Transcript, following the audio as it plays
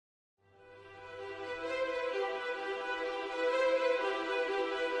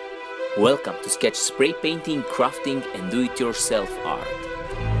Welcome to Skech spray painting, crafting and do-it-yourself art.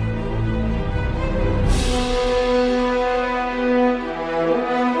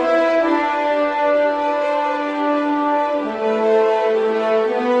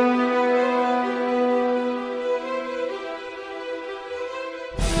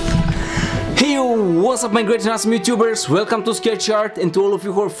 Hey, what's up my great and awesome YouTubers? Welcome to Skech Art, and to all of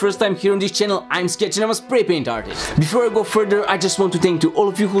you who are first time here on this channel, I'm Skech and I'm a spray paint artist. Before I go further, I just want to thank to all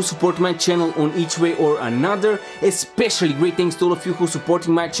of you who support my channel on each way or another. Especially great thanks to all of you who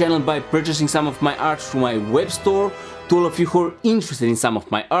supporting my channel by purchasing some of my art through my web store. To all of you who are interested in some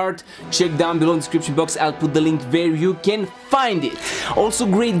of my art, check down below in the description box, I'll put the link where you can find it. Also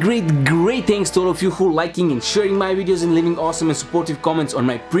great thanks to all of you who liking and sharing my videos and leaving awesome and supportive comments on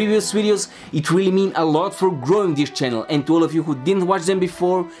my previous videos. It really means a lot for growing this channel, and to all of you who didn't watch them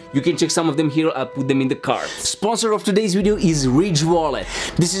before, you can check some of them here, I'll put them in the card. Sponsor of today's video is Ridge Wallet.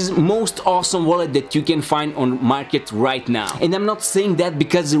 This is most awesome wallet that you can find on market right now. And I'm not saying that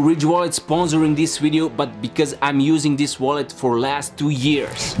because Ridge Wallet sponsoring this video, but because I'm using this wallet for last 2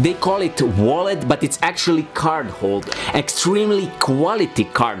 years. They call it wallet, but it's actually card holder. Extremely quality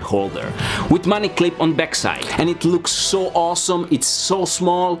card holder with money clip on backside, and it looks so awesome. It's so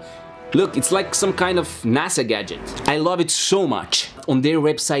small. Look, it's like some kind of NASA gadget. I love it so much. On their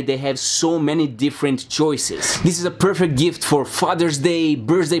website they have so many different choices. This is a perfect gift for Father's Day,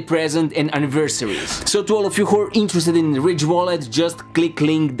 birthday present and anniversaries. So to all of you who are interested in the Ridge Wallet, just click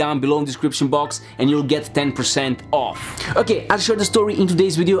link down below in the description box and you'll get 10% off. Okay, I'll share the story in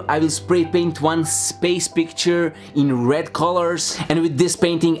today's video. I will spray paint one space picture in red colors, and with this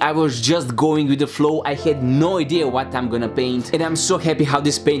painting I was just going with the flow. I had no idea what I'm gonna paint, and I'm so happy how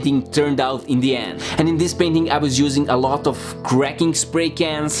this painting turned out in the end. And in this painting I was using a lot of cracking spray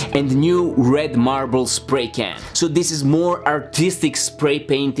cans and new red marble spray can. So this is more artistic spray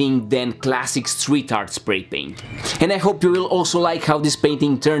painting than classic street art spray paint. And I hope you will also like how this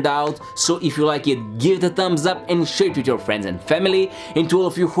painting turned out. So if you like it, give it a thumbs up and share it with your friends and family. And to all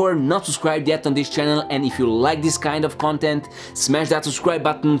of you who are not subscribed yet on this channel, and if you like this kind of content, smash that subscribe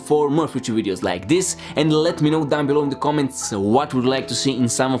button for more future videos like this, and let me know down below in the comments what would you like to see in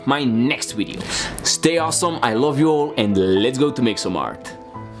some of my next videos. Stay awesome, I love you all, and let's go to make some art.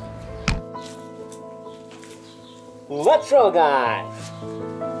 Let's roll, guys!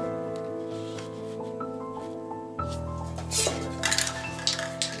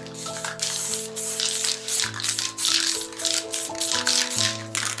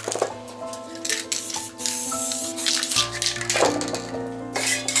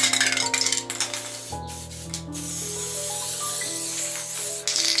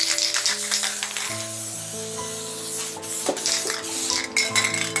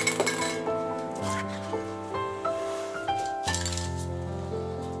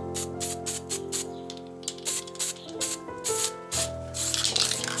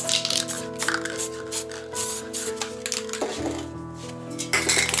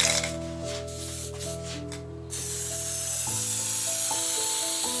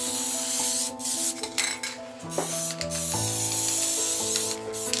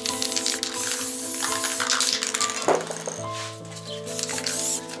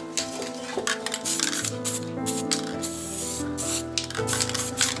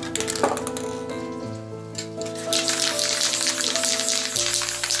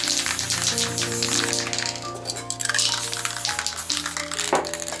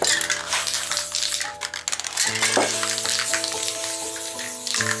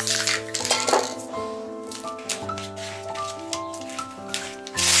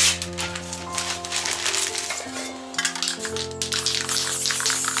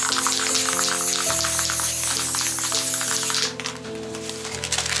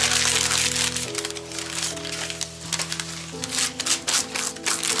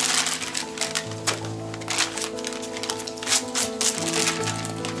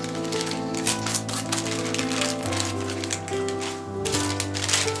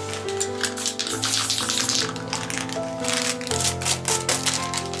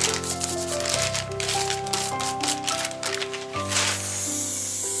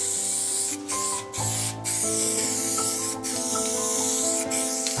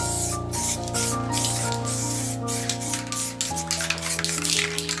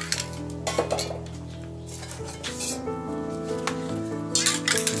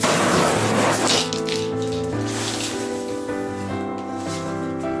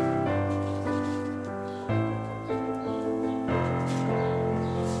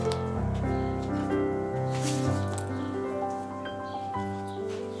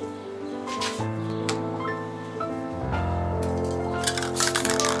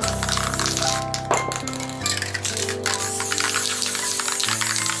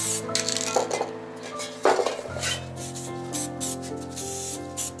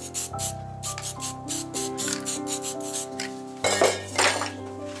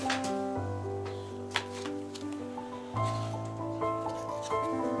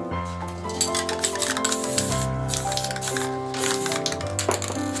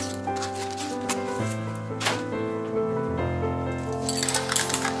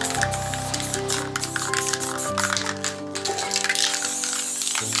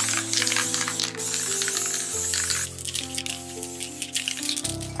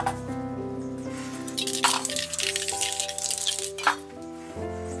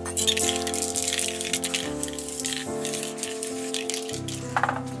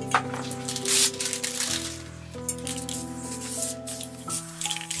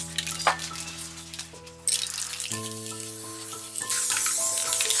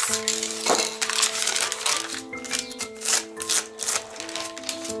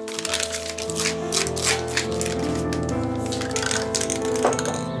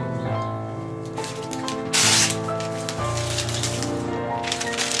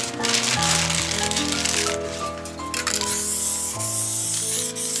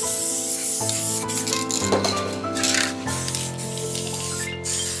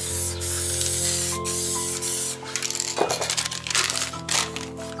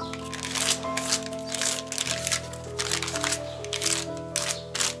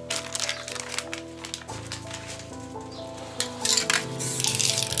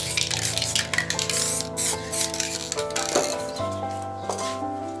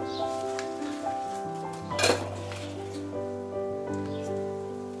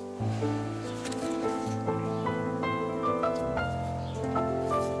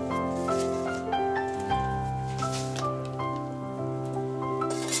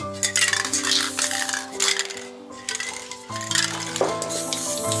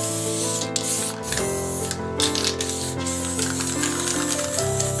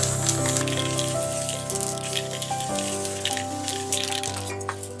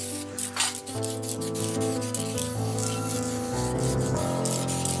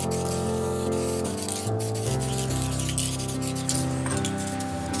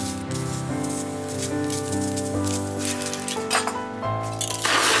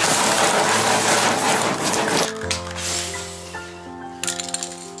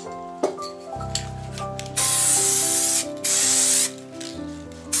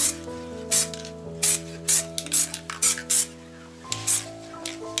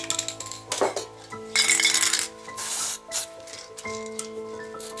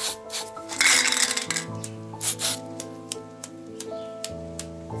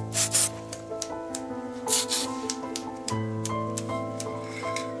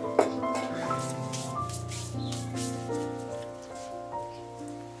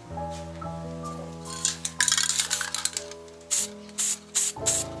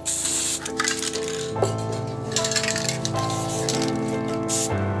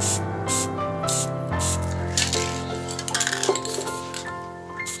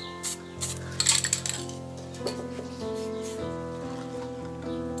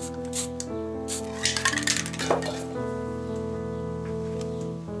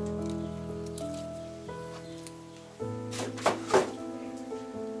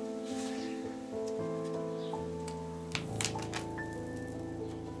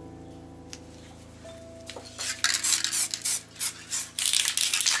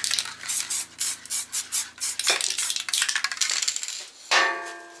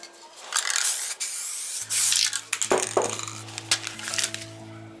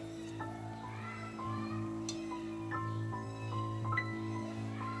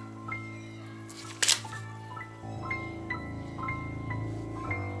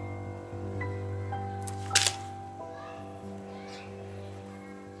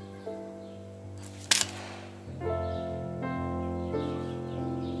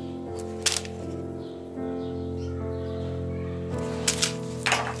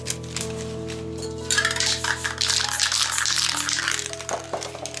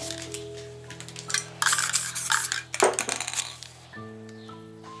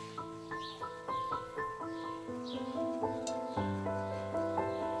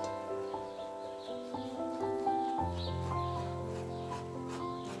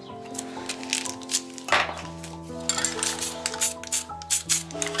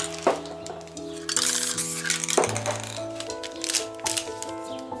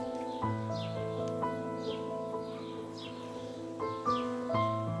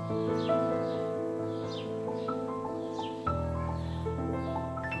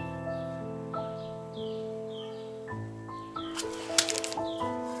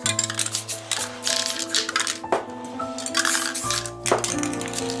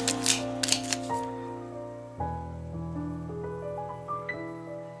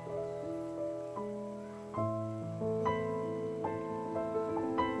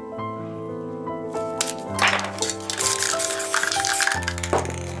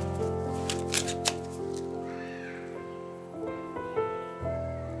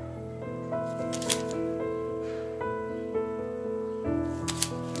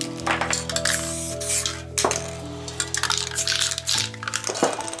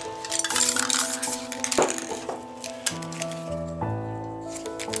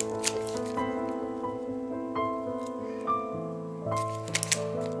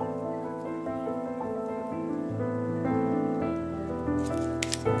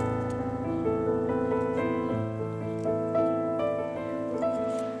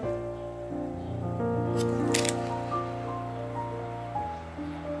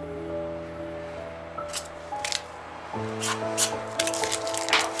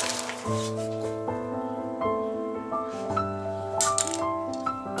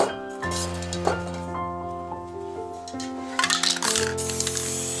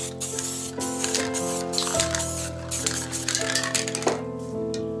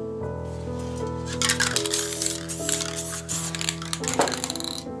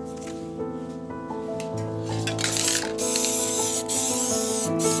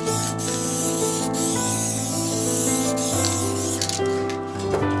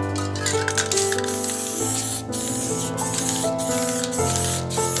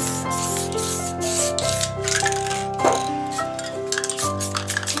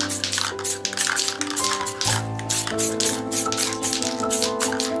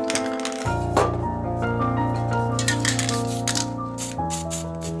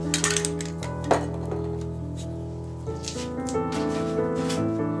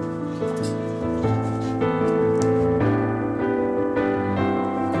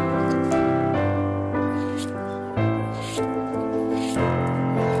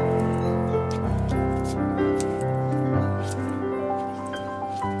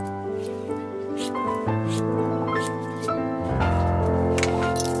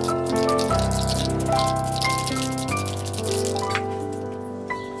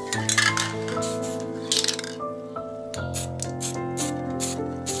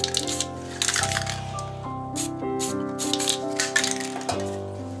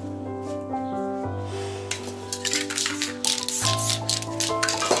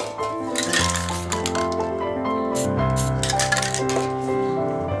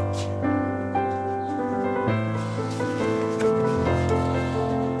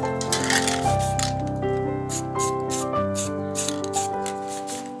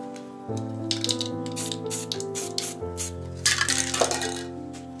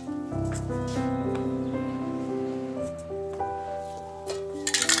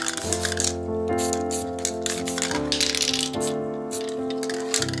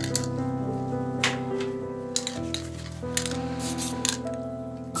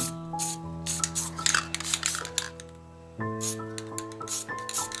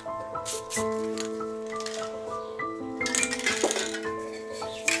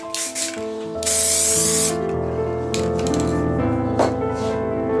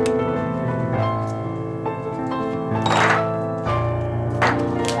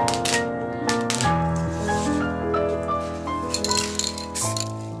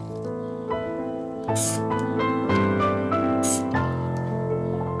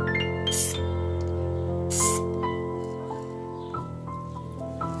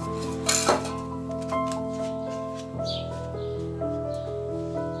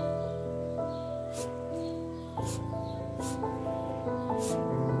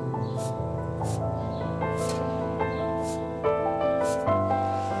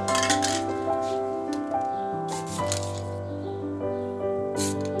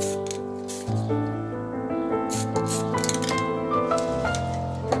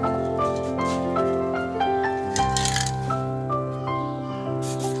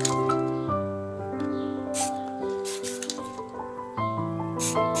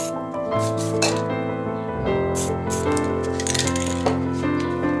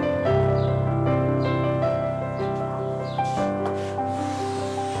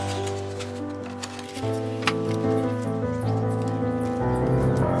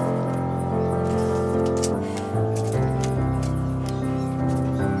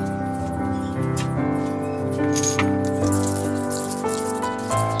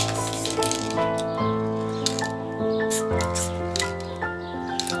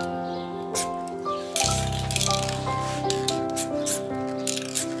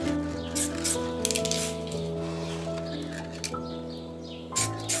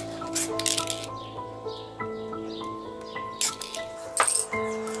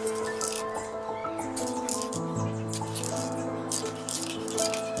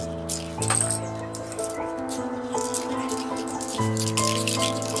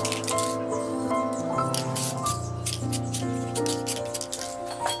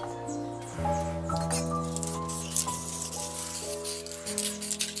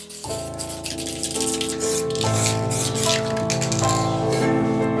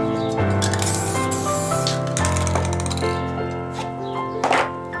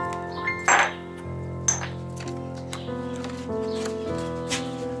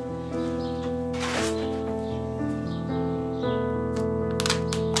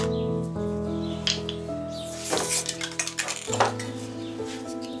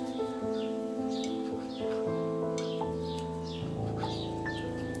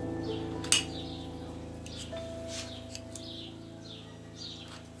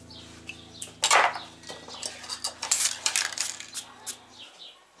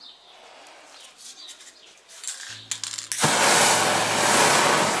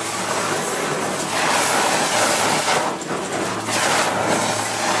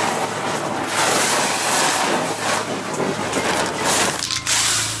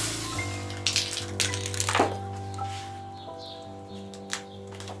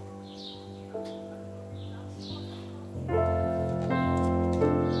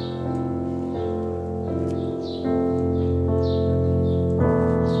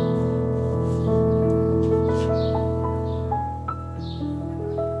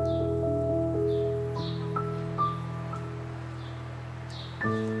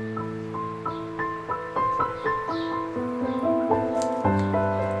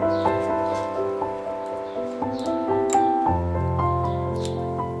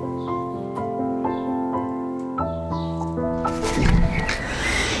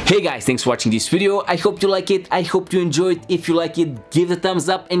 Hey guys, thanks for watching this video. I hope you like it. I hope you enjoyed. If you like it, give it a thumbs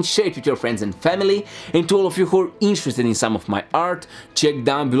up and share it with your friends and family. And to all of you who are interested in some of my art, check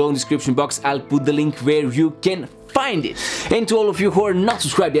down below in the description box. I'll put the link where you can find it. And to all of you who are not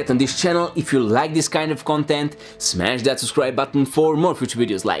subscribed yet on this channel, if you like this kind of content, smash that subscribe button for more future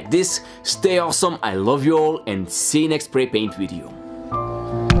videos like this. Stay awesome, I love you all, and see you next spray paint video.